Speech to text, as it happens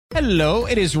Hello,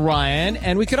 it is Ryan,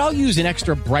 and we could all use an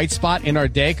extra bright spot in our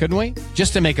day, couldn't we?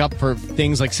 Just to make up for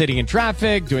things like sitting in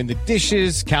traffic, doing the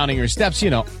dishes, counting your steps,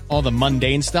 all the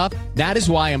mundane stuff. That is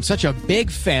why I'm such a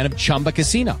big fan of Chumba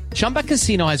Casino. Chumba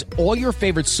Casino has all your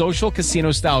favorite social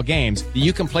casino-style games that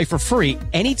you can play for free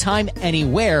anytime,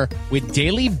 anywhere with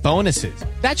daily bonuses.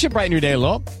 That should brighten your day a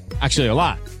little. Actually, a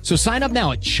lot. So sign up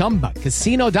now at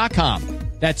ChumbaCasino.com.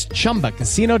 That's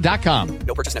ChumbaCasino.com.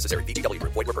 No purchase necessary. VGW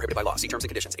Group. Void where prohibited by law. See terms and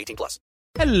conditions. 18+.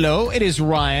 Hello, it is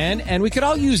Ryan, and we could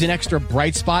all use an extra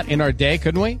bright spot in our day,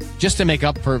 couldn't we? Just to make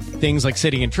up for things like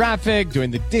sitting in traffic,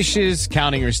 doing the dishes,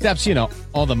 counting your steps,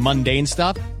 all the mundane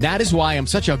stuff. That is why I'm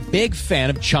such a big fan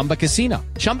of Chumba Casino.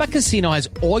 Chumba Casino has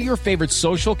all your favorite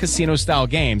social casino-style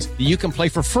games that you can play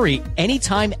for free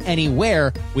anytime,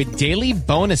 anywhere with daily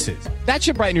bonuses. That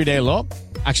should brighten your day a little.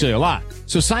 Actually, a lot.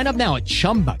 So sign up now at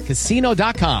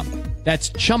ChumbaCasino.com.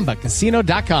 That's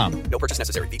ChumbaCasino.com. No purchase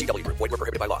necessary. VGW Group. Void where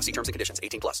prohibited by law. See terms and conditions.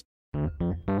 18+.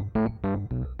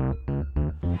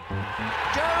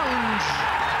 Jones.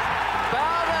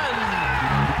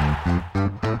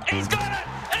 Bowden. He's got it.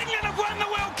 England have won the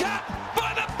World Cup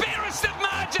by the barest of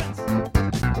margins.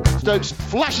 Stokes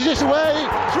flashes it away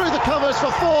through the covers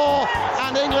for 4,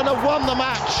 and England have won the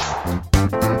match.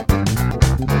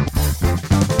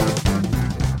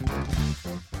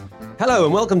 Hello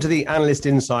and welcome to the Analyst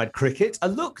Inside Cricket. A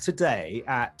look today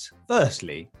at,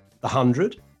 firstly, the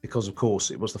 100, because of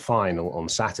course it was the final on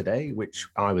Saturday, which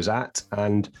I was at,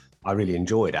 and I really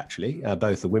enjoyed actually,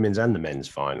 both the women's and the men's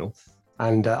final.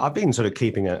 And I've been sort of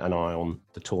keeping an eye on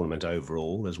the tournament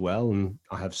overall as well, and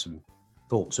I have some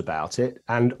thoughts about it.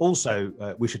 And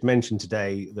also, we should mention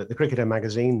today that the Cricketer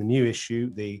magazine, the new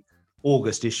issue, the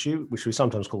August issue, which we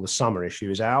sometimes call the summer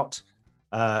issue, is out.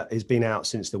 Has been out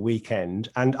since the weekend.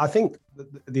 And I think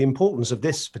the importance of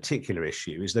this particular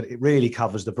issue is that it really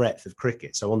covers the breadth of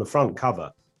cricket. So on the front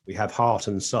cover, we have heart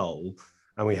and soul,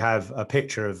 and we have a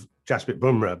picture of Jasprit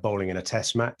Bumrah bowling in a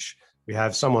test match. We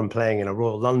have someone playing in a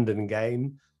Royal London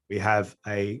game. We have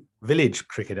a village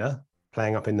cricketer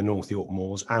playing up in the North York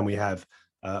Moors, and we have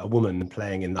a woman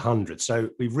playing in the 100. So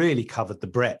we've really covered the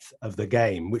breadth of the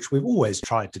game, which we've always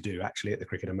tried to do actually at the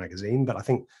Cricketer magazine. But I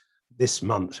think this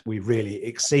month we really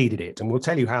exceeded it, and we'll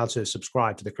tell you how to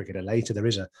subscribe to the Cricketer later. There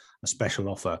is a special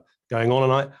offer going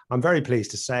on, and I'm very pleased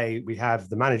to say we have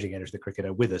the managing editor of the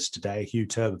Cricketer with us today, Hugh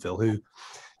Turberville, who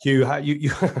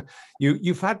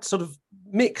you've had sort of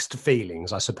mixed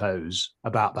feelings, I suppose,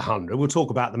 about the 100. We'll talk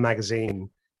about the magazine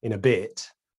in a bit,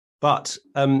 but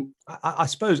I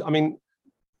suppose, I mean,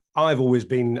 I've always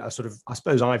been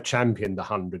I've championed the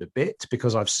 100 a bit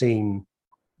because I've seen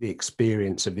the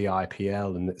experience of the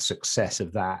IPL and the success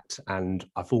of that. And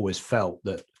I've always felt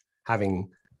that having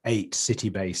 8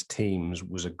 city-based teams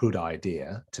was a good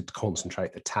idea to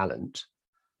concentrate the talent.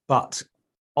 But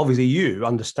obviously you,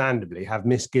 understandably, have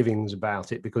misgivings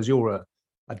about it because you're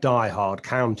a die-hard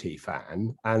county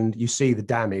fan and you see the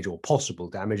damage or possible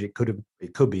damage it could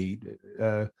be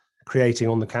creating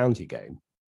on the county game.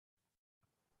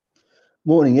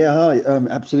 Morning. Yeah, hi.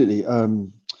 Absolutely. I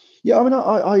mean,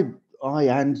 I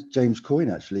and James Coyne,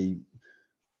 actually,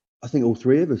 I think all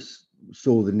three of us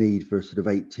saw the need for a sort of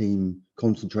 8-team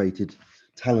concentrated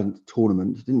talent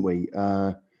tournament, didn't we?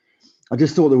 I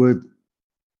just thought there were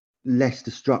less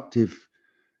destructive,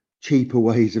 cheaper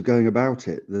ways of going about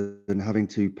it than having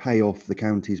to pay off the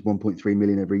counties 1.3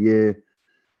 million every year.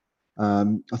 I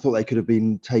thought they could have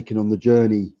been taken on the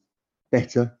journey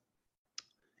better.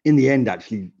 In the end,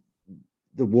 actually,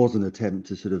 there was an attempt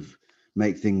to sort of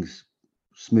make things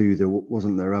smoother,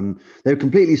 wasn't there? They were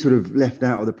completely sort of left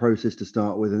out of the process to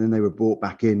start with, and then they were brought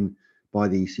back in by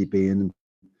the ECB, and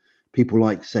people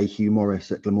like, say, Hugh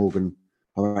Morris at Glamorgan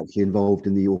are actually involved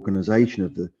in the organisation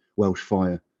of the Welsh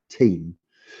Fire team.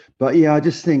 But yeah, I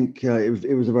just think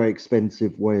it was a very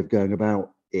expensive way of going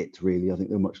about it, really. I think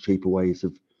there are much cheaper ways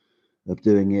of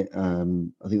doing it.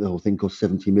 I think the whole thing cost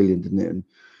 70 million, didn't it? And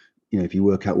if you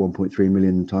work out 1.3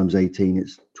 million times 18,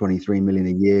 it's 23 million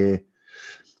a year.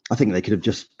 I think they could have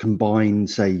just combined,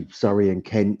 say, Surrey and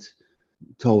Kent,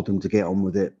 told them to get on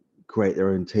with it, create their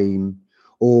own team,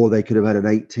 or they could have had an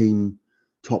 8-team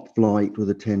top flight with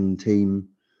a 10-team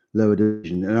lower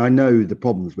division. And I know the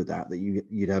problems with that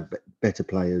you'd have better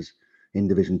players in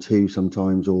Division 2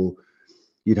 sometimes, or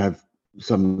you'd have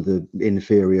some of the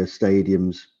inferior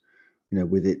stadiums,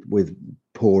 with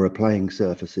poorer playing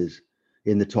surfaces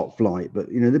in the top flight. But,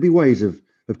 there'd be ways of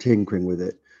tinkering with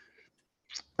it.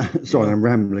 Sorry, I'm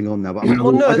rambling on now. But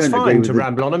it's fine to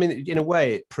ramble on. I mean, in a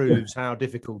way, it proves how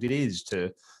difficult it is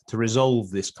to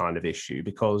resolve this kind of issue,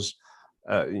 because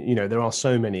there are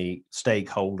so many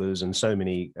stakeholders and so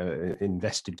many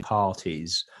invested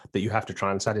parties that you have to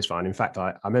try and satisfy. And in fact,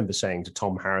 I remember saying to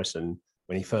Tom Harrison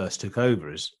when he first took over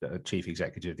as chief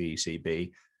executive of the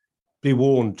ECB, be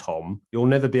warned, Tom, you'll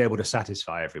never be able to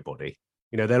satisfy everybody.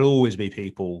 There'll always be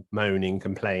people moaning,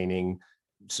 complaining,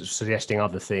 suggesting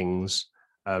other things.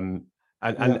 And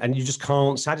you just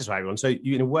can't satisfy everyone. So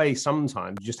in a way,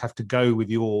 sometimes you just have to go with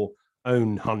your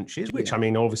own hunches, which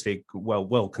obviously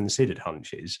well considered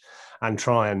hunches, and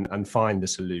try and find a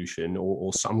solution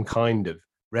or some kind of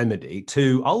remedy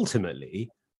to ultimately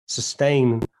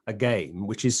sustain a game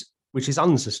which is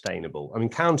unsustainable. I mean,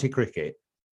 county cricket,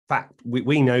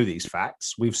 we know these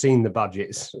facts. We've seen the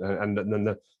budgets and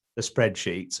the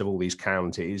spreadsheets of all these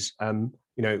counties.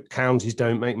 Counties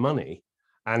don't make money,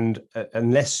 and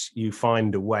unless you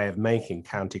find a way of making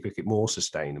county cricket more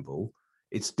sustainable,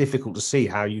 it's difficult to see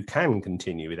how you can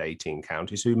continue with 18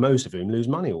 counties, most of whom lose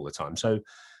money all the time. So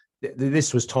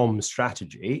this was Tom's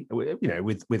strategy,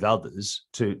 with others,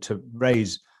 to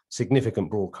raise significant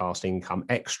broadcast income,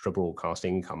 extra broadcast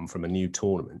income from a new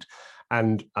tournament,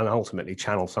 and ultimately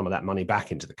channel some of that money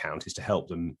back into the counties to help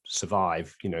them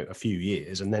survive, a few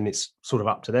years. And then it's sort of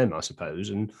up to them, I suppose.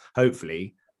 And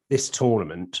hopefully this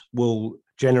tournament will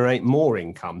generate more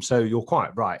income. So you're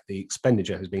quite right. The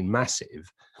expenditure has been massive.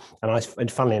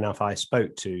 And funnily enough, I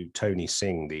spoke to Tony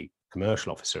Singh, the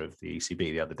commercial officer of the ECB,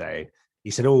 the other day. He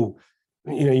said,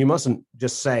 you mustn't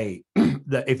just say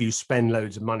that if you spend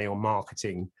loads of money on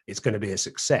marketing, it's going to be a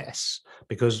success,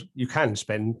 because you can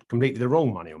spend completely the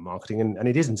wrong money on marketing and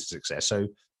it isn't a success. So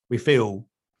we feel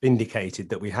vindicated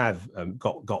that we have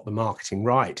got the marketing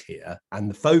right here, and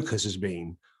the focus has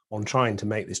been on trying to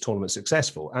make this tournament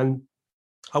successful. And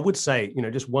I would say,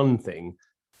 just one thing,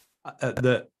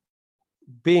 that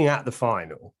being at the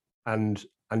final and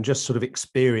just sort of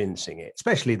experiencing it,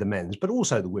 especially the men's, but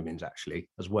also the women's actually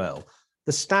as well,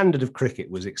 the standard of cricket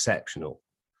was exceptional.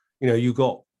 You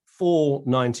got 4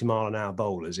 90-mile-an-hour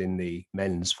bowlers in the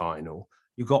men's final.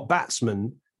 You got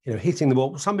batsmen, hitting the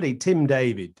ball. Tim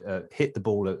David hit the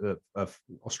ball,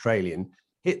 Australian,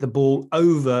 hit the ball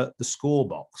over the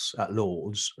scorebox at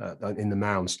Lord's in the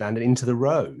Mound stand and into the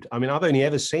road. I mean, I've only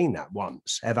ever seen that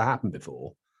once ever happen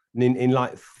before in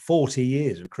like 40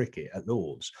 years of cricket at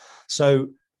Lord's. So,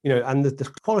 and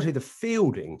the quality of the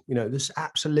fielding, this is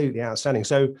absolutely outstanding.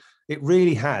 So it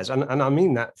really has, and I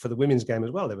mean that for the women's game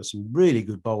as well. There was some really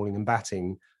good bowling and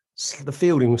batting. The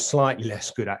fielding was slightly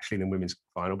less good actually than women's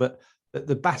final, but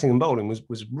the batting and bowling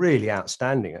was really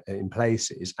outstanding in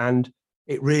places, and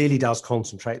it really does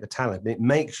concentrate the talent. And it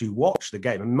makes you watch the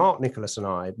game. And Mark Nicholas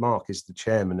and Mark is the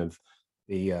chairman of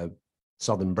the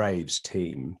Southern Braves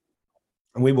team,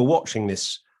 and we were watching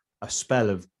a spell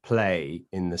of play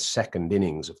in the second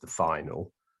innings of the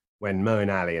final, when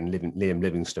Moeen Ali and Liam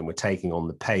Livingstone were taking on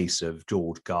the pace of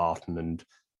George Garton and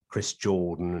Chris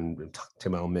Jordan and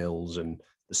Tim Mills and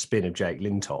the spin of Jake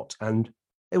Lintott. And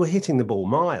they were hitting the ball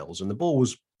miles, and the ball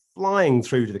was flying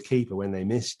through to the keeper when they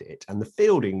missed it. And the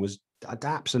fielding was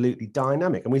absolutely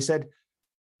dynamic. And we said,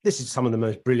 this is some of the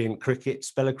most brilliant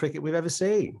spell of cricket we've ever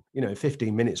seen,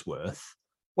 15 minutes worth.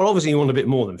 Well, obviously you want a bit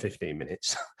more than 15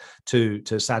 minutes to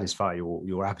satisfy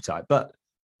your appetite, but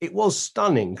it was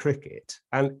stunning cricket.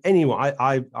 And anyway,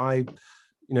 I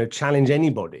challenge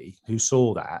anybody who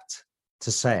saw that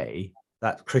to say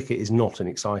that cricket is not an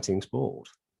exciting sport.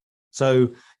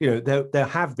 So, there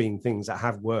have been things that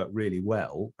have worked really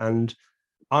well, and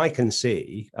I can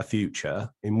see a future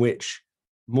in which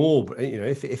more,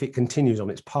 if it continues on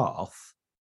its path,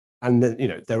 and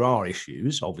there are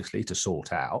issues obviously to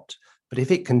sort out, but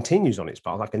if it continues on its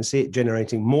path, I can see it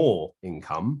generating more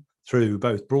income through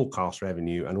both broadcast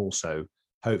revenue and also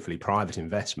hopefully private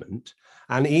investment,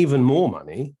 and even more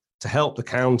money to help the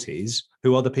counties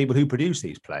who are the people who produce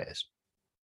these players.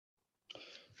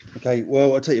 Okay,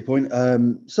 well, I'll take your point.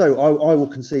 So I will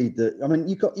concede that. I mean,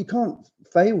 you can't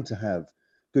fail to have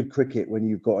good cricket when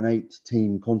you've got an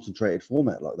 8-team concentrated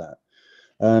format like that,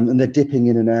 and they're dipping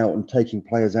in and out and taking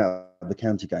players out of the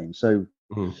county game. So,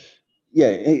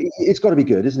 yeah, it's got to be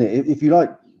good, isn't it? If you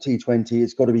like T20,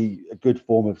 it's got to be a good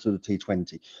form of sort of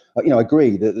T20. I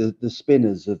agree that the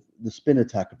spin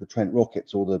attack of the Trent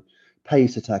Rockets or the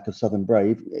pace attack of Southern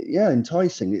Brave,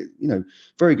 enticing.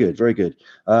 Very good, very good.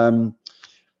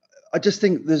 I just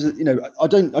think there's I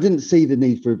didn't see the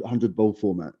need for a 100 bowl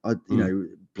format.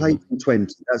 Play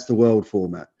T20, that's the world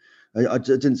format. I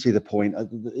didn't see the point.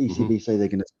 The ECB say they're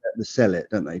going to sell it,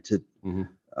 don't they?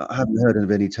 I haven't heard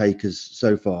of any takers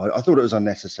so far. I thought it was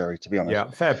unnecessary, to be honest. Yeah,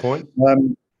 fair point.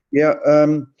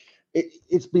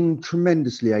 It's been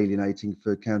tremendously alienating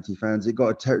for county fans. It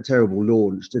got a terrible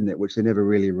launch, didn't it? Which they never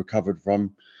really recovered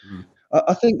from.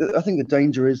 I think the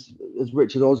danger is, as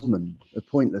Richard Osman, a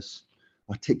Pointless,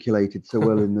 articulated so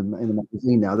well in the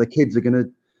magazine. Now the kids are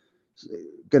going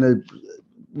to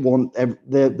want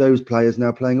those players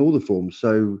now playing all the forms.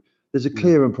 So there's a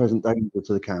clear and present danger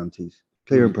to the counties.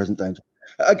 Clear and present danger.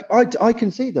 I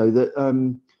can see though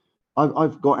that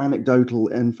I've got anecdotal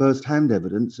and first-hand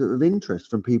evidence of interest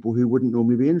from people who wouldn't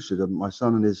normally be interested. My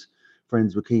son and his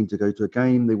friends were keen to go to a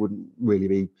game. They wouldn't really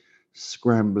be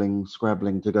scrabbling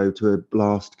to go to a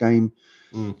last game.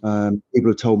 People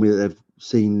have told me that they've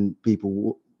seen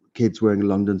kids wearing a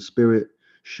London Spirit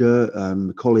shirt.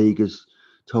 A colleague has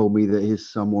told me that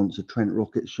his son wants a Trent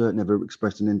Rocket shirt, never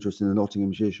expressed an interest in a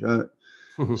Nottinghamshire shirt.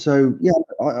 So yeah,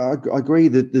 I agree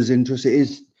that there's interest.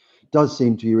 Does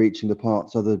seem to be reaching the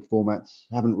parts other formats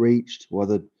haven't reached, or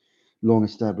other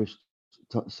long-established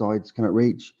sides cannot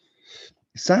reach.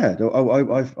 Sad.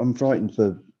 I'm frightened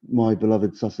for my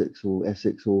beloved Sussex or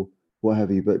Essex or what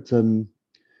have you. But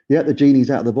yeah, the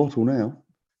genie's out of the bottle now.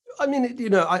 I mean,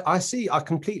 I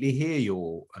completely hear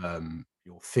your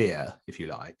fear, if you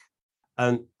like,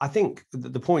 and I think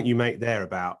the point you make there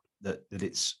about that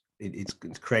it's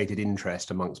created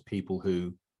interest amongst people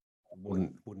who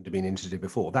wouldn't have been interested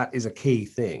before. That is a key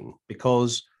thing,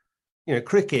 because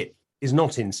cricket is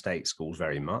not in state schools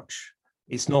very much.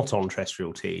 It's not on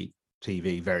terrestrial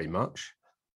TV very much,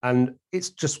 and it's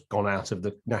just gone out of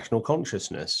the national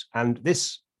consciousness. And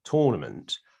this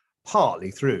tournament,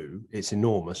 partly through its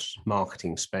enormous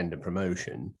marketing spend and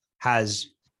promotion, has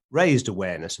raised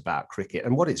awareness about cricket.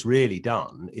 And what it's really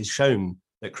done is shown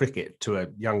that cricket to a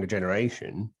younger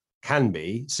generation can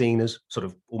be seen as sort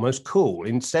of almost cool,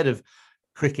 instead of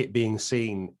cricket being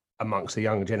seen amongst the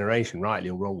younger generation, rightly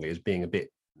or wrongly, as being a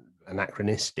bit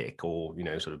anachronistic or,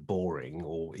 sort of boring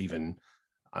or even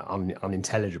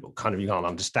unintelligible, kind of you can't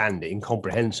understand it,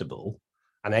 incomprehensible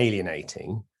and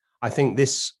alienating. I think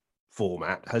this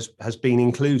format has been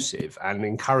inclusive and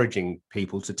encouraging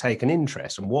people to take an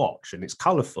interest and watch, and it's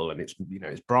colourful and it's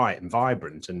bright and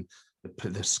vibrant, and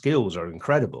the skills are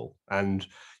incredible, and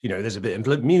there's a bit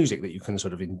of music that you can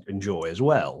sort of enjoy as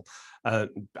well.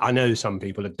 I know some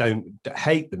people don't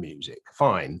hate the music,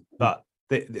 fine, but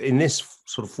in this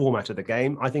sort of format of the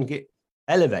game, I think it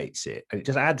elevates it and it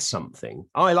just adds something.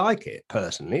 I like it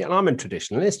personally, and I'm a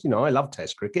traditionalist. I love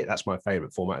Test cricket. That's my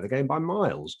favourite format of the game by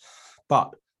miles. But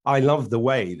I love the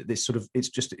way that this it's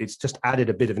just added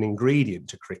a bit of an ingredient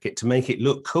to cricket to make it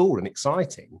look cool and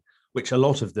exciting, which a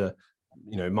lot of the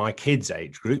my kids'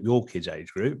 age group, your kids'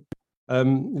 age group,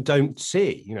 don't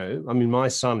see. I mean, my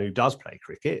son, who does play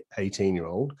cricket,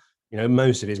 18-year-old,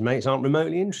 most of his mates aren't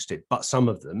remotely interested, but some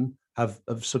of them have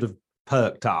sort of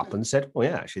perked up and said, well,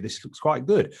 yeah, actually, this looks quite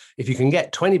good. If you can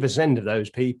get 20% of those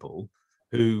people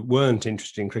who weren't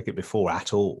interested in cricket before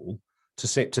at all to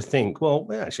think, well,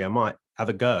 actually, I might have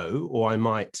a go, or I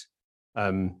might,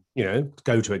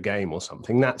 go to a game or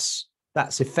something, that's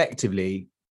effectively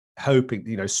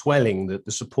hoping, swelling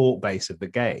the support base of the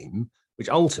game, which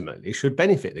ultimately should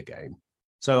benefit the game.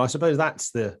 So I suppose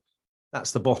that's the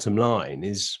bottom line,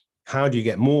 is how do you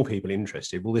get more people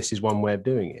interested? Well, this is one way of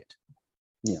doing it.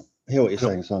 Yeah, I hear what you're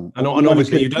saying, son. And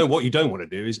obviously what you don't want to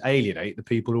do is alienate the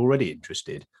people already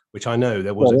interested, which I know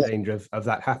there was a danger of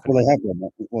that happening.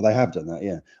 Well, they have done that,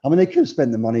 yeah. I mean, they could have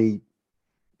spent the money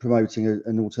promoting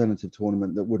an alternative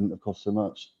tournament that wouldn't have cost so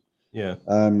much. Yeah.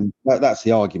 That's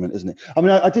the argument, isn't it? I mean,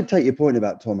 I did take your point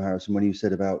about Tom Harrison when you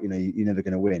said about, you're never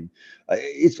going to win.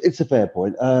 It's a fair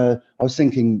point. I was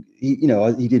thinking, he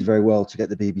did very well to get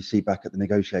the BBC back at the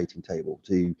negotiating table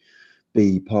to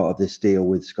be part of this deal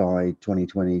with Sky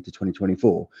 2020 to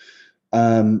 2024.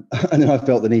 And then I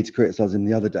felt the need to criticise him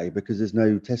the other day because there's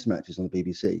no test matches on the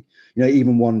BBC.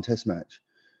 Even one test match.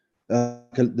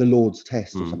 The Lord's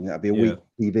Test or something, that'd be a week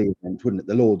TV event, wouldn't it?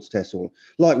 The Lord's Test, or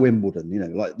like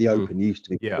Wimbledon, like the Open used to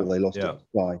be before they lost it to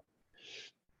Sky.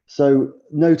 So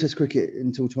no Test cricket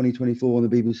until 2024 on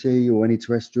the BBC or any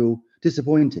terrestrial.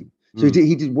 Disappointing. So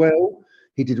he did well.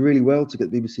 He did really well to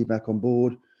get the BBC back on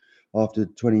board after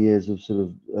 20 years of sort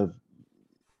of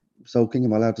sulking.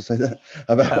 Am I allowed to say that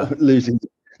about losing?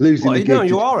 Well,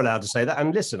 you are allowed to say that.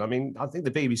 And listen, I mean, I think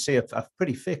the BBC are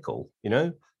pretty fickle.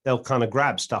 They'll kind of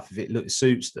grab stuff if it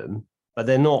suits them, but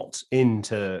they're not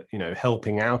into,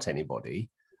 helping out anybody,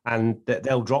 and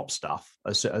they'll drop stuff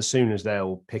as soon as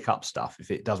they'll pick up stuff if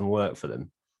it doesn't work for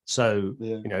them. So,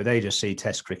 they just see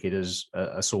Test cricket as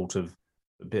a sort of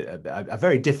a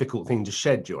very difficult thing to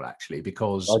schedule, actually,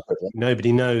 because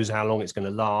nobody knows how long it's going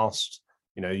to last.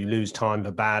 You lose time for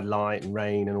bad light and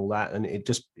rain and all that, and it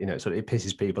just, it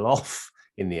pisses people off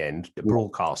in the end. The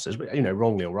broadcasters,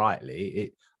 wrongly or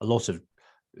rightly, a lot of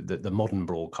the modern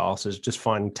broadcasters just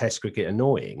find Test cricket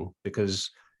annoying because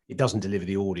it doesn't deliver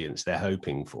the audience they're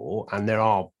hoping for. And there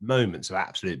are moments of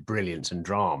absolute brilliance and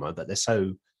drama, but they're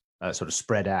so sort of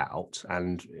spread out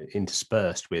and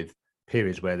interspersed with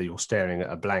periods where you're staring at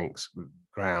a blank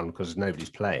ground because nobody's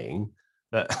playing,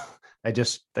 that they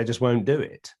just won't do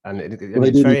it. And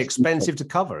it's very expensive to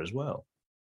cover as well.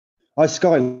 I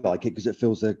Sky like it because it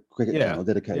feels a cricket channel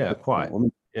dedicated. Yeah, quite. I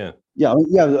mean, yeah.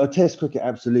 A Test cricket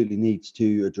absolutely needs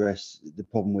to address the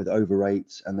problem with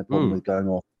overrates and the problem with going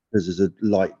off because there's a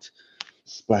light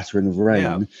splattering of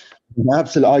rain. Yeah.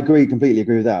 Absolutely, I completely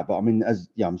agree with that. But I mean,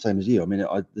 I'm same as you. I mean,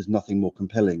 there's nothing more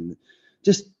compelling.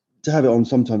 Just to have it on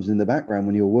sometimes in the background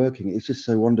when you're working, it's just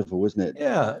so wonderful, isn't it?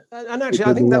 Yeah, and actually,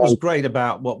 I think that was great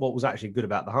about what was actually good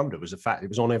about the 100 was the fact it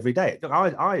was on every day.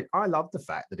 I loved the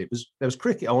fact that there was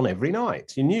cricket on every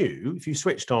night. You knew if you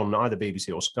switched on either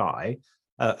BBC or Sky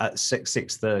at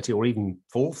 6:30 or even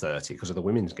 4:30 because of the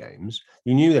women's games,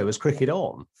 you knew there was cricket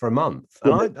on for a month,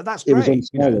 and that's great.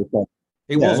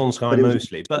 It was on Sky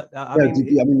mostly, but I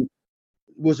mean,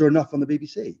 was there enough on the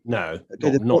BBC? No,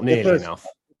 not nearly enough.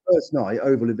 First night,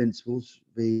 Oval Invincibles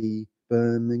v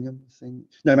Birmingham, I think.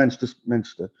 No,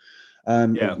 Manchester.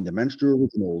 The Manchester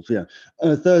Originals. Yeah,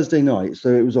 Thursday night.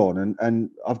 So it was on, and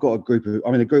I've got a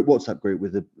WhatsApp group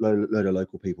with a load of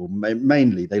local people.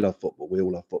 Mainly, they love football. We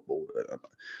all love football.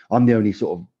 I'm the only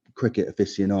sort of cricket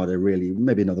aficionado, really.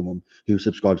 Maybe another one who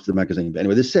subscribes to the magazine. But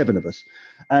anyway, there's 7 of us,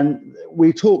 and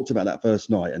we talked about that first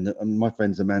night. And my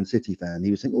friend's a Man City fan.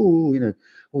 He was saying,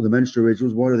 the Manchester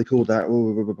Originals. Why do they call that?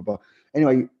 Blah, blah, blah.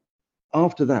 Anyway,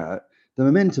 after that, the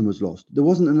momentum was lost. There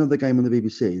wasn't another game on the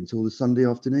BBC until the Sunday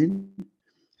afternoon.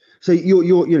 So you're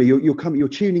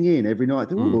tuning in every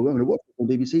night. I'm going to watch it on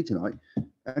BBC tonight,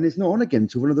 and it's not on again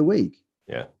until another week.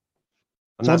 Yeah,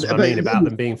 and that's what I mean about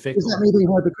them being fickle. Is that me being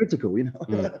hypercritical?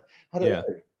 I don't know.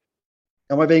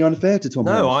 Am I being unfair to Tom?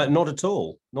 No, not at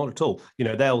all. Not at all.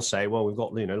 They'll say, well, we've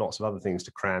got lots of other things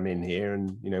to cram in here,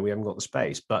 and we haven't got the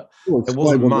space. But there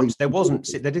wasn't much. There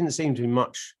didn't seem to be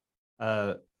much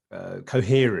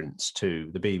coherence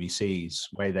to the BBC's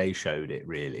way they showed it,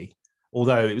 really.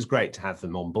 Although it was great to have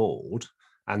them on board,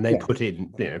 and they put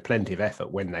in plenty of effort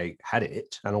when they had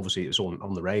it, and obviously it was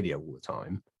on the radio all the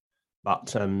time.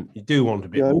 But you do want a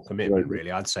bit more commitment,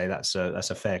 really. I'd say that's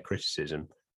a fair criticism.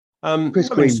 Chris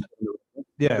Green.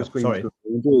 Yeah, sorry. I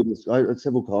enjoyed this. I had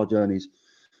several car journeys.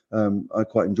 I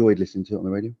quite enjoyed listening to it on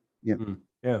the radio.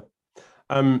 Yeah.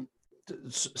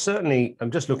 Certainly,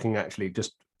 I'm just looking actually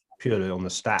just purely on the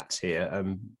stats here,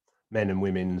 men and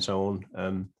women and so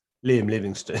on. Liam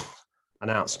Livingstone,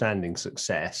 an outstanding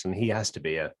success, and he has to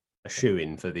be a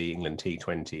shoe-in for the England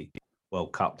T20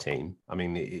 World Cup team. I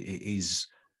mean, he's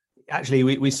actually,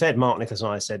 we said, Mark Nicholas and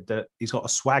I said that he's got a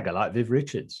swagger like Viv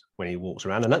Richards when he walks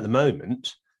around, and at the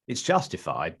moment, it's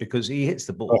justified because he hits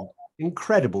the ball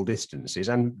incredible distances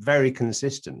and very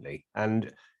consistently,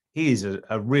 and he is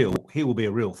he will be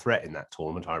a real threat in that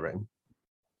tournament, I reckon.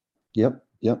 Yep.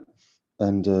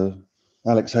 And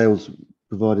Alex Hales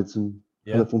provided some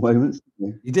colourful moments.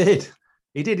 Yeah. He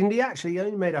did, and he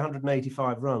only made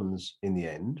 185 runs in the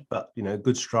end, but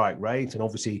good strike rate, and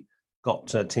obviously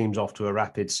got teams off to a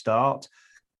rapid start.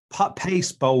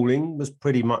 Pace bowling was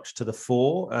pretty much to the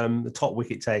fore. The top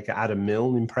wicket taker, Adam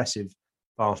Milne, impressive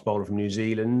fast bowler from New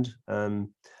Zealand,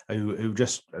 who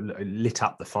just lit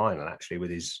up the final actually with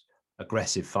his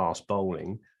aggressive fast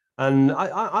bowling. And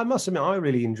I must admit, I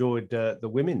really enjoyed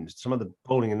some of the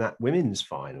bowling in that women's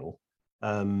final.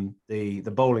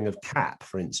 The bowling of Cap,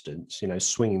 for instance,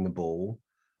 swinging the ball,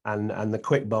 and the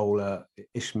quick bowler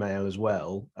Ishmael as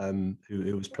well,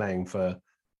 who was playing for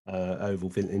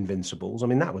Oval Invincibles. I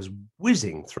mean, that was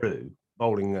whizzing through,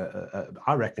 bowling,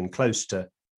 I reckon, close to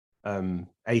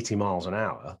 80 miles an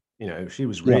hour. She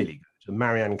was really good. So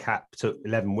Marianne Cap took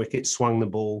 11 wickets, swung the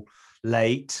ball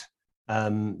late.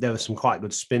 There were some quite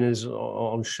good spinners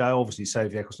on show. Obviously,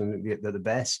 Sophie Ecclestone, they're the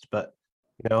best, but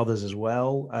others as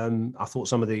well. I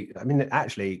thought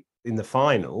actually in the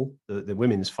final, the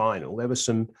women's final, there were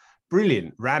some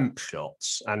brilliant ramp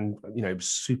shots and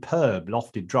superb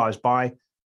lofted drives by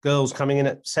girls coming in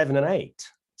at 7 and 8.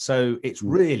 So it's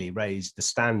really raised the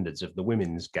standards of the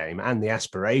women's game and the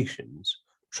aspirations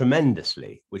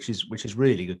tremendously, which is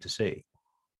really good to see.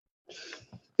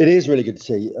 It is really good to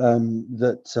see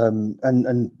that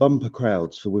and bumper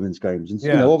crowds for women's games.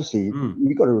 And obviously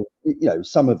you've got to,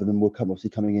 some of them will obviously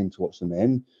coming in to watch the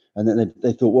men, and then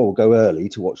they thought, well, we'll go early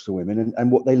to watch the women,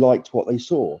 and what they liked, what they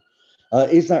saw.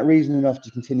 Is that reason enough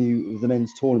to continue with the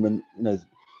men's tournament? The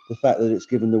fact that it's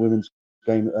given the women's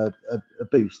game a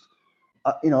boost.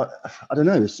 I don't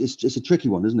know. It's a tricky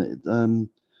one, isn't it?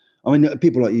 I mean,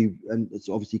 people like you, and it's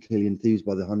obviously clearly enthused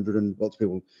by the 100, and lots of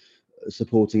people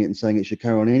supporting it and saying it should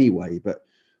carry on anyway. But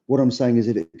what I'm saying is,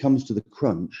 if it comes to the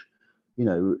crunch,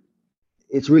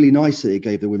 it's really nice that it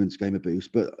gave the women's game a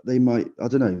boost, but they might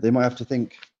have to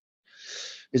think,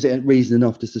 is it reason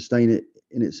enough to sustain it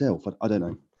in itself? I don't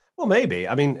know. Well, maybe.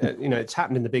 I mean, it's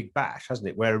happened in the Big Bash, hasn't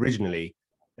it? Where originally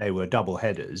they were double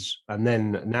headers, and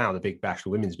then now the Big Bash, the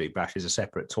Women's Big Bash, is a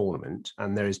separate tournament,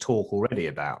 and there is talk already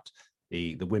about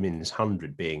the Women's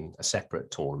 100 being a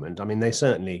separate tournament. I mean, they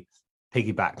certainly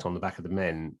piggybacked on the back of the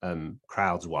men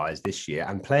crowds-wise this year,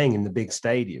 and playing in the big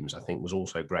stadiums, I think, was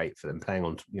also great for them, playing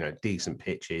on, decent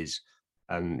pitches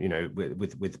and,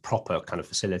 with proper kind of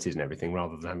facilities and everything,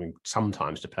 rather than having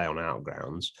sometimes to play on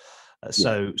outgrounds.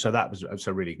 So that was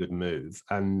a really good move.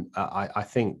 And I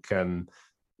think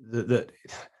that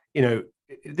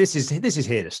this is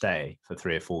here to stay for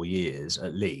 3 or 4 years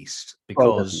at least,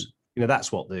 because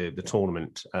that's what the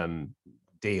tournament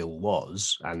deal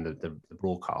was, and the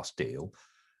broadcast deal.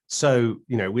 So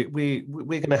we're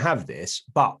going to have this,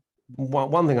 but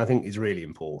one thing I think is really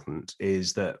important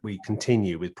is that we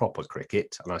continue with proper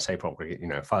cricket, and I say proper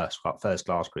cricket, first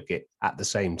class cricket at the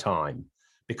same time,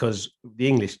 because the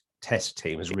English Test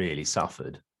team has really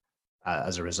suffered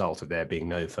as a result of there being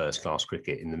no first class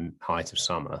cricket in the height of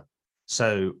summer.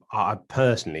 So I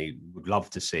personally would love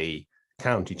to see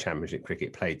county championship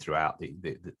cricket played throughout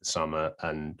the summer,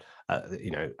 and at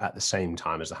the same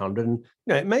time as the 100.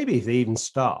 And maybe if they even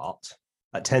start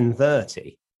at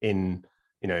 10:30 in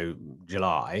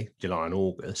July and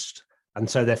August, and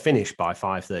so they're finished by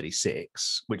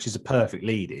 5:36, which is a perfect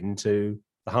lead into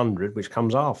the 100, which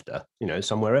comes after,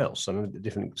 somewhere else on a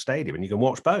different stadium, and you can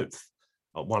watch both,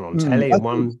 one on telly and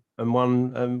one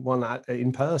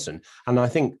in person. And I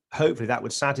think hopefully that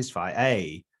would satisfy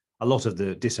a lot of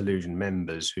the disillusioned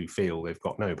members who feel they've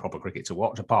got no proper cricket to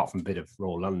watch apart from a bit of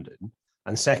Royal London.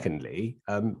 And secondly,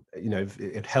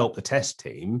 it'd help the Test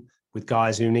team with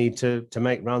guys who need to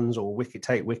make runs or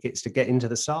take wickets to get into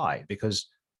the side, because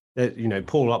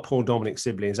Paul Dominic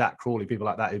Sibley and Zach Crawley, people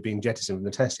like that who've been jettisoned from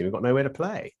the Test team, have got nowhere to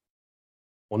play,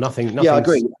 or nothing I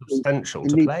agree. substantial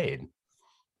to play in.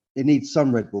 It needs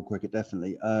some red ball cricket,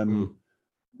 definitely.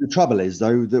 The trouble is,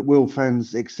 though, that will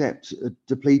fans accept a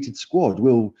depleted squad?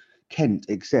 Will Kent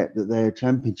accept that their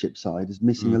championship side is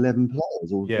missing 11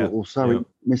 players, or Surrey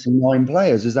missing 9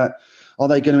 players? Are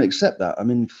they going to accept that? I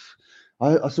mean,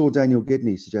 I saw Daniel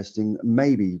Gidney suggesting,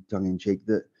 maybe tongue-in-cheek,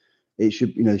 that it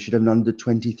should have an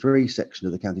under-23 section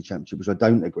of the county championship, which I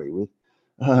don't agree with.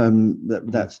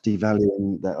 That's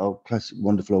devaluing that classic,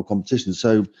 wonderful old competition.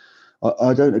 So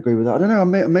I don't agree with that. I don't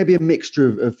know, maybe a mixture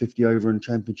of 50 over and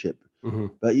championship.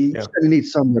 But you certainly need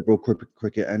some red ball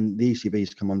cricket, and the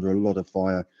ECB's come under a lot of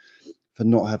fire for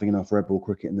not having enough red ball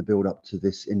cricket in the build-up to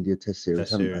this India Test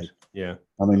series, haven't they? Yeah.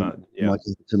 I mean, Mike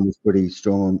Eaton was pretty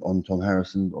strong on Tom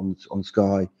Harrison on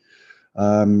Sky.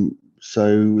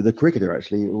 So the cricketer,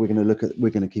 actually, we're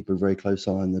going to keep a very close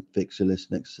eye on the fixture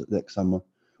list next summer.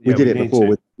 We did it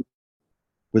before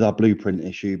with our blueprint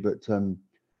issue, but a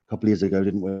couple of years ago,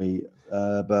 didn't we?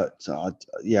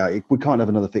 We can't have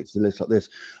another fixture list like this.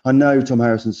 I know Tom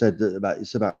Harrison said that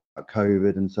it's about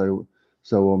COVID and so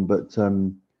on, but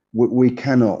we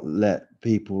cannot let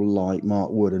people like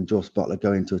Mark Wood and Joss Butler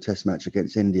go into a Test match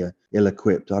against India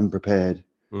ill-equipped, unprepared.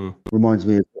 Reminds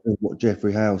me of what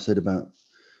Geoffrey Howe said about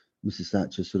Mrs.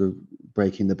 Thatcher sort of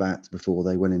breaking the bat before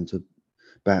they went into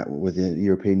bat with the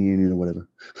European Union or whatever.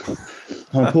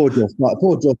 Poor Joss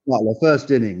Butler, first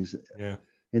innings. Yeah.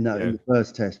 In the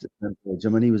first Test at Stamford. I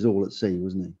mean, he was all at sea,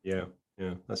 wasn't he? Yeah,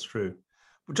 that's true.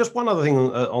 But just one other thing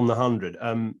on the 100.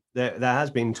 There has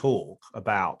been talk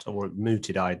about, or a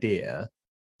mooted idea,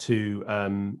 to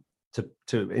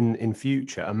in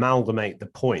future amalgamate the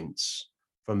points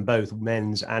from both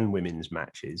men's and women's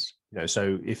matches.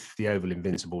 So if the Oval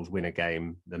Invincibles win a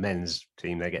game, the men's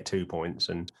team, they get 2 points,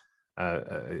 and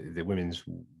the women's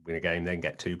win a game, then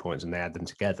get 2 points, and they add them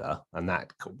together, and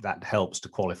that helps to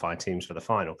qualify teams for the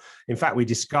final. In fact, we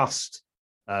discussed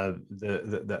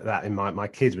that in my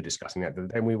kids were discussing that,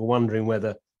 and we were wondering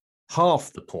whether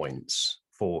half the points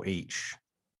for each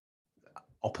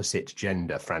opposite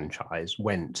gender franchise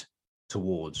went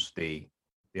towards the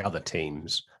other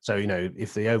teams. So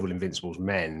if the Oval Invincibles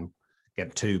men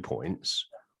get 2 points,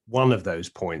 one of those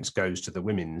points goes to the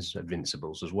women's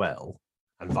Invincibles as well,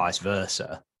 and vice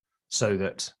versa, so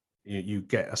that you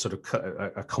get a sort of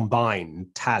a combined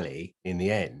tally in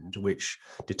the end, which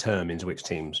determines which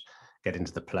teams get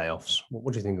into the playoffs.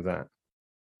 What do you think of that?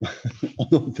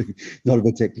 I'm not a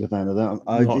particular fan of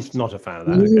that. Not a fan of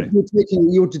that.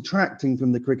 You're detracting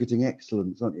from the cricketing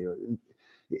excellence, aren't you?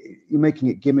 You're making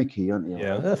it gimmicky, aren't you?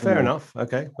 Yeah, fair enough.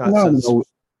 Okay,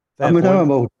 I mean, point.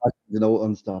 I'm old-fashioned and all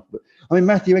on stuff, but I mean,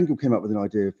 Matthew Engel came up with an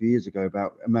idea a few years ago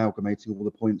about amalgamating all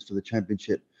the points for the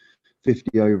Championship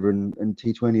 50 over and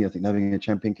T20. I think having a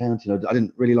champion county. I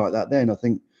didn't really like that then. I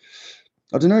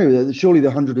don't know. Surely the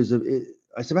 100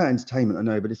 it's about entertainment, I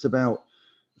know, but it's about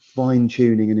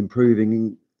fine-tuning and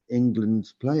improving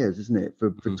England's players, isn't it?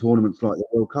 For tournaments like the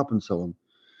World Cup and so on.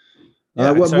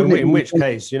 Yeah. So in which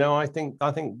case, I think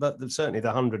that certainly the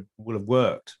 100 will have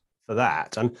worked for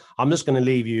that. And I'm just going to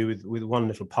leave you with one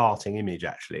little parting image,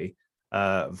 actually,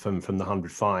 from the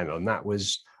 100 final, and that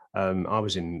was. I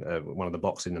was in one of the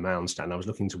boxes in the Mound stand. I was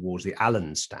looking towards the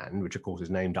Allen stand, which of course is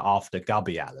named after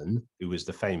Gubby Allen, who was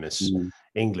the famous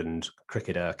England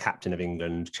cricketer, captain of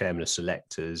England, chairman of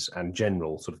selectors, and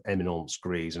general sort of eminence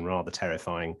grise and rather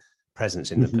terrifying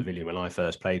presence in the pavilion when I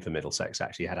first played for Middlesex.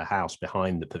 Actually had a house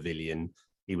behind the pavilion.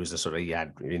 He was he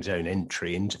had his own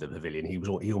entry into the pavilion.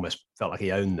 He almost felt like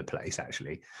he owned the place,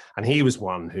 actually. And he was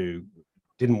one who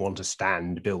didn't want a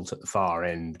stand built at the far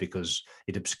end because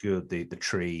it obscured the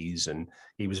trees, and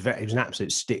he was an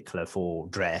absolute stickler for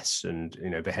dress and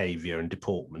behaviour and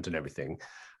deportment and everything.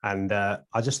 And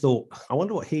I just thought, I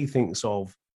wonder what he thinks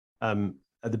of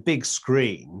the big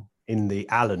screen in the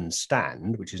Allen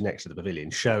stand, which is next to the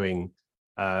pavilion, showing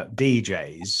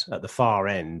DJs at the far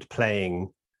end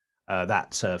playing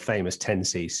that famous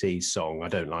 10cc song, "I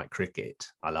Don't Like Cricket,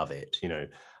 I Love It,"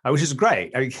 which is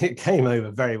great. I mean, it came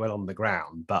over very well on the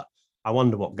ground, but I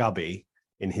wonder what Gubby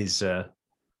in his,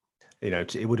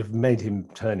 it would have made him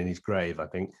turn in his grave, I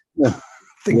think,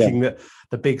 thinking that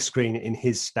the big screen in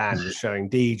his stand was showing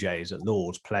DJs at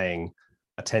Lord's playing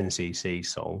a 10cc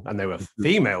song, and they were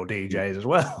female DJs as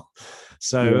well.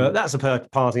 So that's a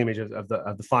parting image of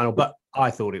the final. But I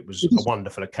thought it was a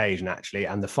wonderful occasion, actually,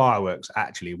 and the fireworks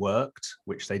actually worked,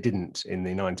 which they didn't in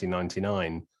the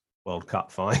 1999 World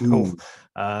Cup final.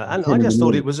 And I just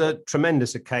thought it was a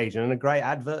tremendous occasion and a great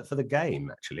advert for the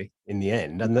game, actually, in the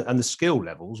end. And the skill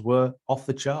levels were off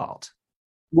the chart.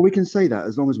 Well, we can say that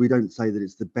as long as we don't say that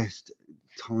it's the best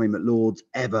time at Lord's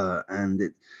ever, and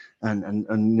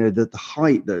the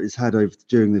height that it's had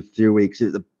during the 3 weeks.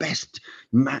 It's the best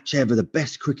match ever, the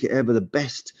best cricket ever, the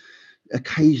best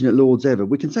occasion at Lord's ever.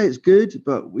 We can say it's good,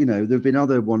 but there have been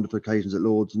other wonderful occasions at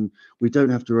Lord's, and we don't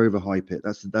have to overhype it.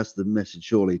 That's the message,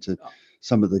 surely, to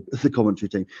some of the commentary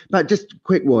team. But just a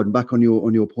quick one back on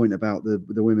your point about the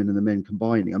women and the men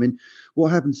combining. I mean,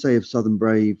 what happened, say, if Southern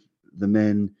Brave, the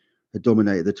men, had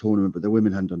dominated the tournament, but the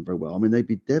women hadn't done very well? I mean, they'd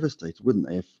be devastated, wouldn't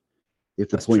they, if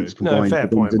the points combined? No, fair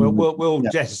point. We'll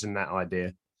jettison that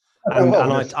iddia, and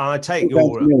I take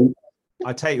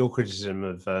your criticism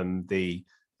of the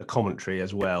commentary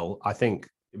as well. I think,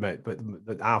 but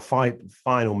our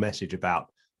final message about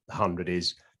the 100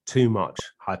 is too much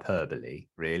hyperbole.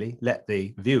 Really, let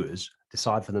the viewers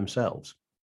decide for themselves.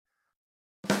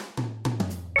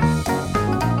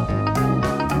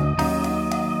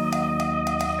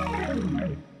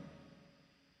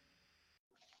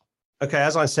 Okay,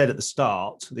 as I said at the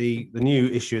start, the new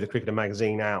issue of the Cricketer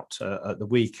magazine out at the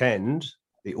weekend,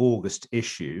 the August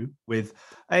issue, with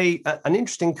an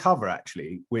interesting cover,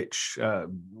 actually, which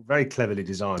very cleverly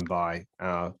designed by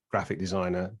our graphic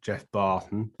designer, Jeff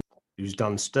Barton, who's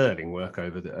done sterling work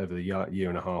over the year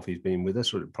and a half he's been with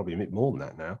us, or probably a bit more than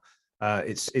that now.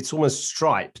 It's almost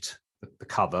striped, the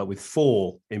cover, with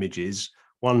 4 images,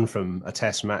 one from a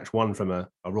test match, one from a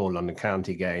Royal London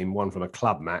County game, one from a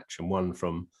club match, and one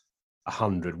from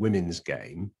 100 women's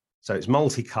game. So it's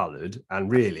multicoloured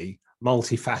and really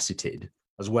multifaceted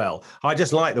as well. I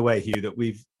just like the way, Hugh, that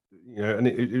we've, and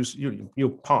it was you're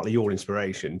partly your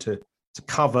inspiration to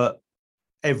cover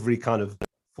every kind of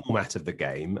format of the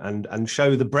game and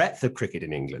show the breadth of cricket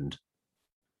in England.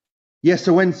 Yes,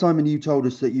 so when, Simon, you told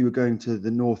us that you were going to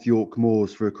the North York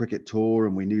Moors for a cricket tour,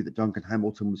 and we knew that Duncan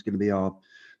Hamilton was going to be our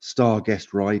star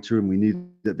guest writer, and we knew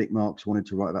that Vic Marks wanted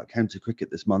to write about county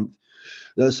cricket this month,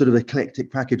 that sort of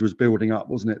eclectic package was building up,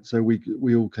 wasn't it? So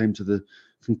we all came to the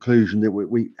conclusion that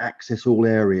we access all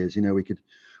areas.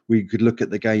 We could look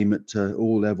at the game at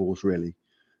all levels, really.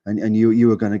 And you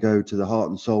were going to go to the heart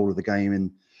and soul of the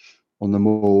game on the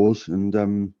moors,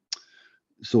 and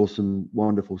saw some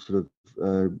wonderful sort of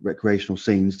recreational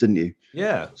scenes, didn't you?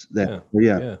 Yeah. Yeah.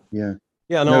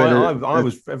 I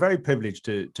was very privileged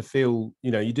to feel,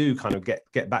 you do kind of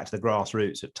get back to the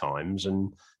grassroots at times,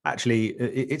 and actually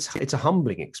it's a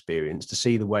humbling experience to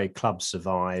see the way clubs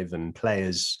survive and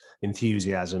players'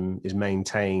 enthusiasm is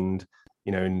maintained,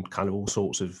 in kind of all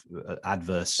sorts of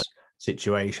adverse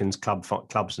situations.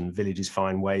 Clubs and villages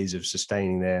find ways of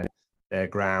sustaining their their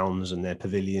grounds and their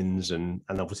pavilions and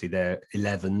obviously their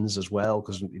 11s as well,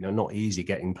 because not easy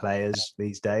getting players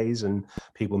these days and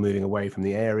people moving away from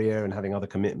the area and having other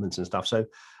commitments and stuff. So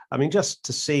I mean, just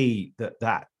to see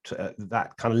that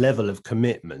kind of level of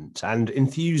commitment and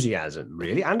enthusiasm,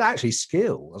 really, and actually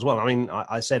skill as well. I mean,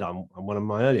 I said on one of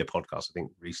my earlier podcasts, I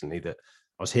think recently, that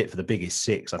I was hit for the biggest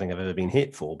six I think I've ever been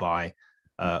hit for by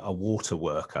a water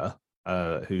worker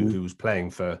who was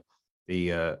playing for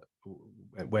the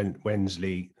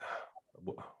Wensley.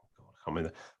 God, I can't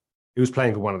remember. He was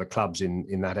playing for one of the clubs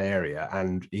in that area,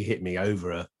 and he hit me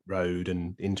over a road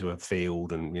and into a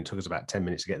field, and it took us about 10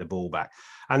 minutes to get the ball back.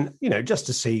 And just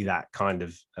to see that kind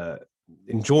of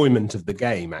enjoyment of the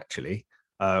game actually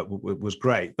was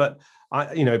great. But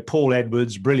Paul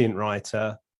Edwards, brilliant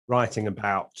writer, writing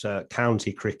about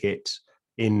county cricket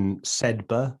in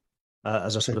Sedbergh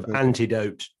as a sort of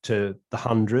antidote to the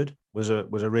 100 was a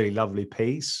really lovely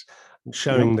piece,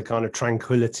 showing the kind of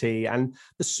tranquility and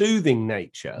the soothing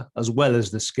nature as well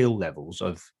as the skill levels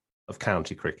of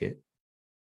county cricket.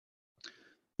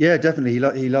 Yeah, definitely.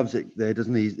 He loves it there,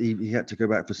 doesn't he? He had to go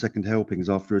back for second helpings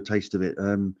after a taste of it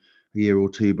a year or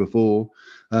two before.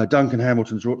 Duncan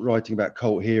Hamilton's writing about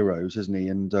cult heroes, isn't he?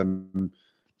 And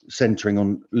centering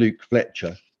on Luke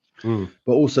Fletcher,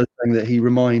 but also saying that he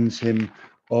reminds him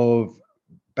of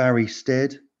Barry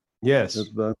Stead. Yes.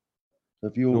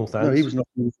 Of your Northants. No, he was not.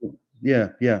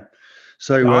 Yeah.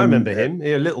 So I remember him.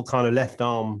 A little kind of left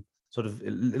arm, sort of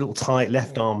little tight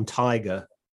left arm tiger.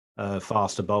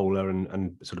 Faster bowler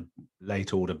and sort of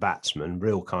late order batsman,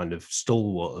 real kind of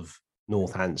stalwart of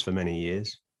Northants for many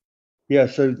years. Yeah,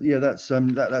 so that's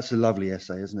a lovely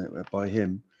essay, isn't it, by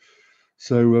him?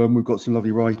 So we've got some lovely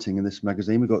writing in this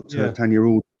magazine. We've got Tanya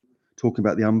Ald talking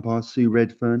about the umpire, Sue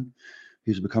Redfern,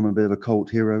 who's become a bit of a cult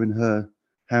hero in her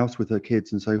house with her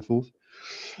kids and so forth.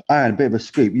 And a bit of a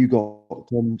scoop, you got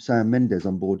Sam Mendes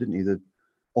on board, didn't you? The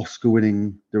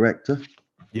Oscar-winning director.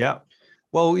 Yeah.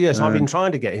 Well, yes, I've been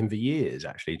trying to get him for years,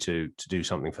 actually, to do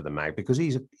something for the mag, because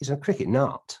he's a cricket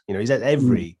nut. He's at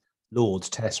every Lord's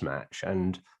Test match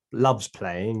and loves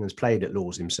playing. Has played at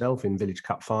Lord's himself in Village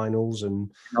Cup finals,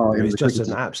 and he's just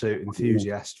an absolute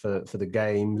enthusiast for the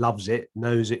game. Loves it,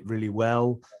 knows it really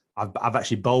well. I've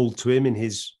actually bowled to him in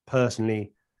his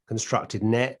personally constructed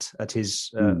net at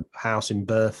his house in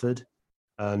Burford,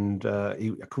 and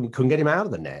he couldn't get him out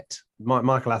of the net.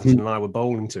 Michael Atherton and I were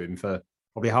bowling to him for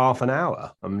probably half an hour.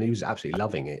 I mean, he was absolutely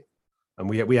loving it. And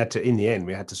we had to, in the end,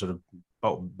 we had to sort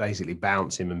of basically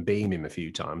bounce him and beam him a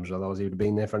few times, otherwise he would have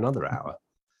been there for another hour.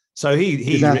 So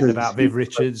he's written about Viv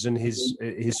Richards and his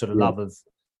sort of love of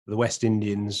the West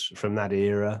Indians from that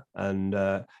era. And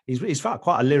he's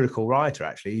quite a lyrical writer,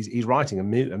 actually. He's writing a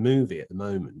movie at the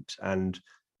moment. And,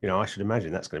 I should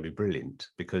imagine that's going to be brilliant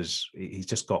because he's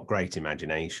just got great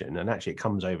imagination. And actually it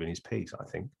comes over in his piece, I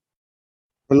think.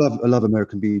 I love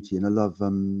American Beauty, and I love the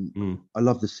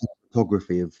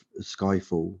cinematography of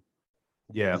Skyfall.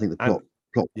 Yeah, I think the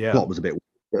plot was a bit,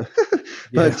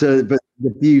 but the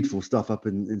beautiful stuff up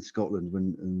in Scotland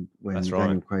when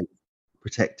Daniel Craig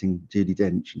protecting Judi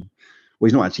Dench. Well,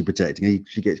 he's not actually protecting;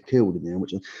 she gets killed in the end.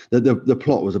 Which the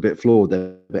plot was a bit flawed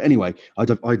there. But anyway, I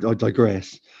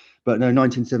digress. But no,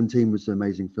 1917 was an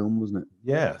amazing film, wasn't it?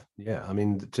 Yeah. I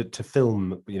mean, to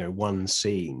film one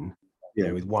scene.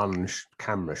 With one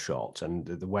camera shot and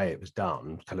the way it was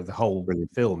done, kind of the whole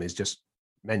film is just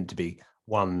meant to be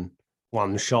one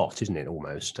shot, isn't it?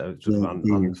 Almost sort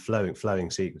of flowing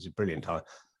sequence. It's a brilliant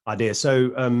idea.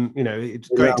 So it's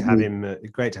great to have him.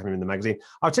 Great to have him in the magazine.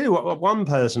 I'll tell you what. One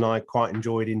person I quite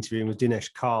enjoyed interviewing was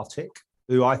Dinesh Karthik,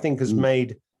 who I think has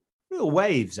made real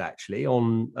waves actually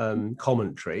on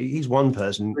commentary. He's one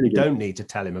person you don't need to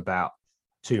tell him about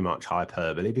too much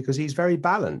hyperbole because he's very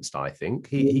balanced. I think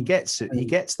he gets it. He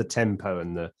gets the tempo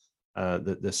and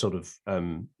the sort of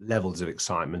levels of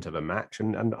excitement of a match,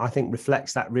 and I think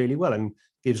reflects that really well and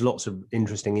gives lots of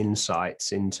interesting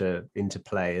insights into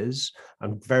players.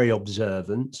 And very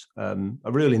observant, a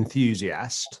real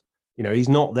enthusiast. He's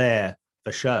not there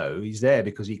for show. He's there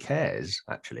because he cares.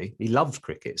 Actually, he loves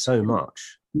cricket so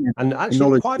much, and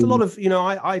actually quite a lot of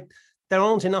there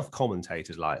aren't enough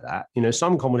commentators like that.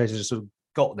 Some commentators are sort of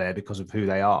got there because of who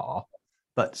they are,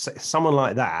 but someone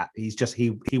like that, he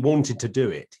wanted to do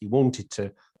it. He wanted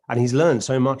to, and he's learned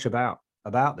so much about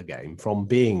the game from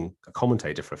being a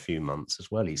commentator for a few months as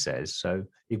well, he says. So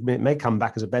he may come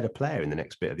back as a better player in the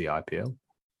next bit of the IPL.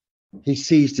 He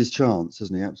seized his chance,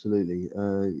 hasn't he? Absolutely.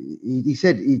 He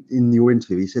said in your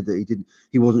interview, he said that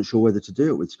he wasn't sure whether to do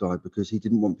it with Sky because he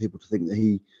didn't want people to think that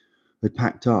he had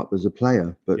packed up as a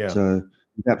player, but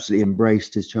he's absolutely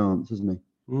embraced his chance, hasn't he?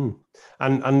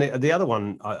 And the other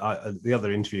one, the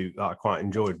other interview that I quite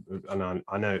enjoyed, and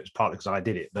I know it's partly because I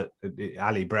did it, but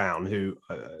Ali Brown, who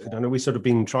I know we've sort of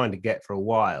been trying to get for a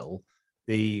while,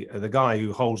 the guy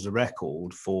who holds the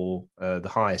record for the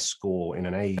highest score in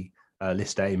an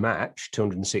List A match,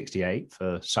 268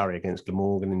 for Surrey against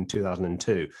Glamorgan in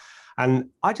 2002. And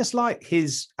I just like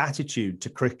his attitude to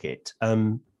cricket.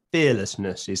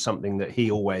 Fearlessness is something that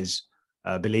he always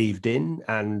believed in,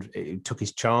 and it took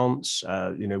his chance.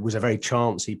 Was a very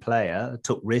chancy player,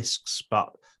 took risks, but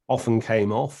often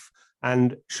came off,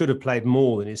 and should have played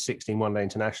more than his 16 one-day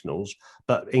internationals.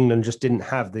 But England just didn't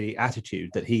have the attitude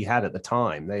that he had at the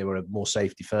time. They were a more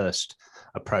safety-first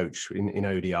approach in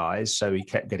ODIs, so he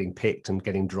kept getting picked and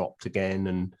getting dropped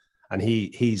again. And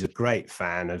he's a great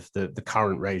fan of the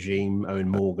current regime, Owen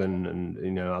Morgan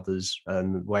and others,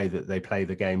 and the way that they play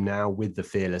the game now with the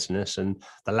fearlessness and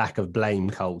the lack of blame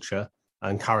culture,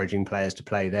 encouraging players to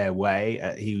play their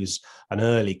way. He was an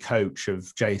early coach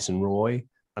of Jason Roy,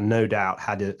 and no doubt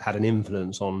had an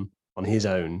influence on his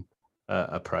own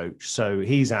approach. So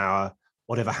he's our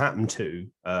whatever happened to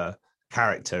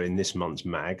character in this month's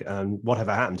mag, and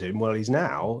whatever happened to him, well, he's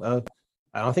now.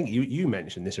 And I think you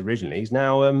mentioned this originally. He's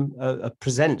now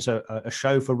presents a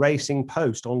show for Racing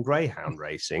Post on greyhound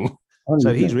racing.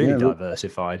 So he's really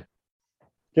diversified.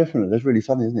 Definitely. That's really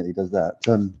funny, isn't it? He does that.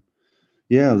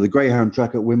 The greyhound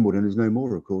track at Wimbledon is no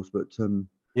more, of course. But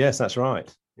yes, that's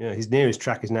right. Yeah, his nearest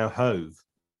track is now Hove,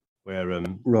 where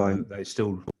right. they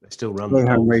still run.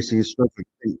 Greyhound racing is struggling.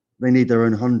 They need their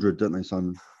own 100, don't they,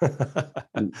 Simon?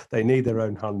 They need their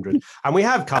own 100, and we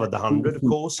have covered the 100, of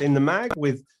course, in the mag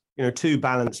with two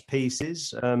balanced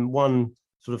pieces, one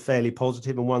sort of fairly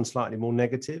positive and one slightly more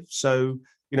negative. So,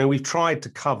 we've tried to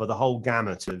cover the whole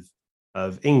gamut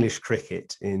of English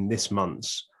cricket in this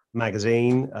month's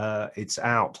magazine. It's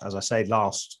out, as I said,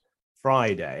 last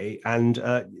Friday, and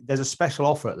there's a special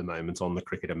offer at the moment on the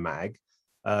Cricketer mag,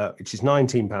 which is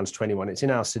 £19.21. It's in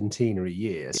our centenary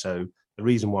year. So the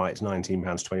reason why it's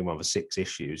 £19.21 for 6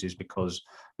 issues is because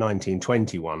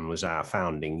 1921 was our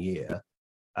founding year.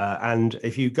 And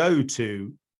if you go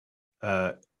to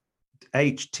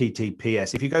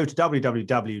HTTPS, if you go to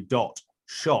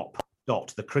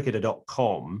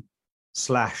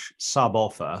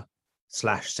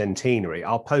www.shop.thecricketer.com/sub-offer/centenary,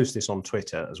 I'll post this on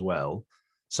Twitter as well.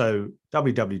 So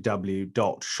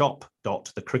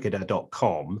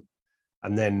www.shop.thecricketer.com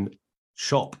and then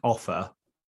shop offer.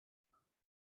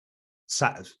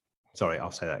 Sorry,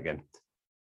 I'll say that again.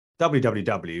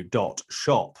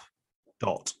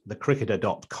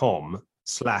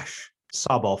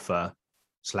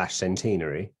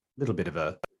 www.shop.thecricketer.com/sub-offer/centenary. A little bit of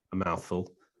a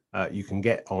mouthful. You can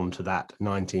get onto that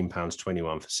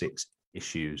 £19.21 for 6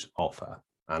 issues offer.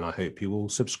 And I hope you will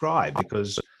subscribe,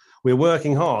 because we're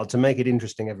working hard to make it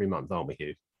interesting every month, aren't we,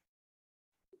 Hugh?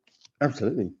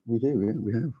 Absolutely. We do. Yeah,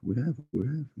 we have.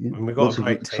 Yeah. And we've got a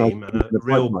great team and a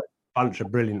real bunch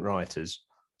of brilliant writers.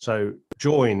 So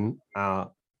join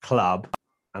our club,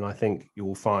 and I think you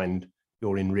will find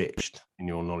you're enriched in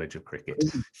your knowledge of cricket.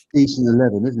 Decent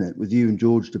 11, isn't it? With you and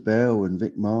George DeBell and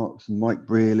Vic Marks and Mike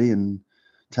Brearley and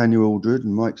Tanya Aldred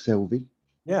and Mike Selvey.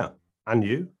 Yeah, and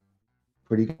you.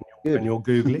 Pretty good. And you're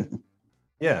googly.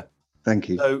 Yeah. Thank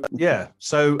you.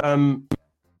 So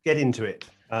get into it.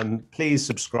 Please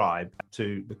subscribe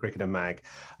to the Cricketer Mag.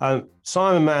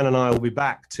 Simon Mann and I will be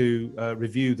back to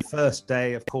review the first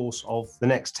day, of course, of the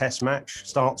next Test match.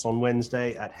 Starts on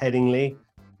Wednesday at Headingley.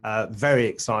 Very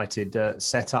excited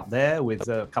setup there with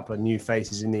a couple of new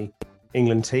faces in the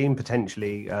England team,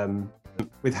 potentially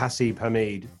with Hasib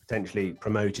Hamid potentially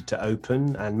promoted to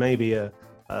open, and maybe a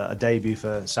debut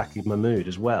for Saqib Mahmood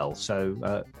as well. So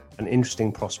an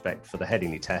interesting prospect for the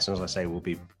Headingley Test. And as I say, we'll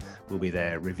be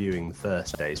there reviewing the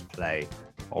first day's play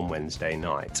on Wednesday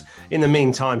night. In the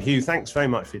meantime, Hugh, thanks very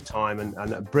much for your time and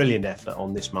a brilliant effort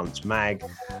on this month's mag.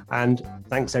 And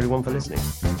thanks everyone for listening.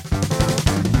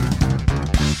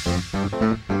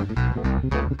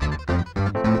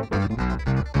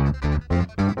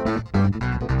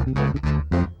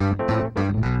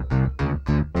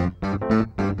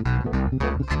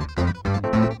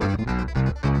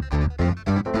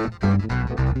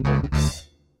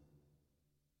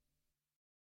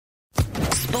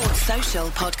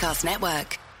 Podcast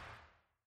Network.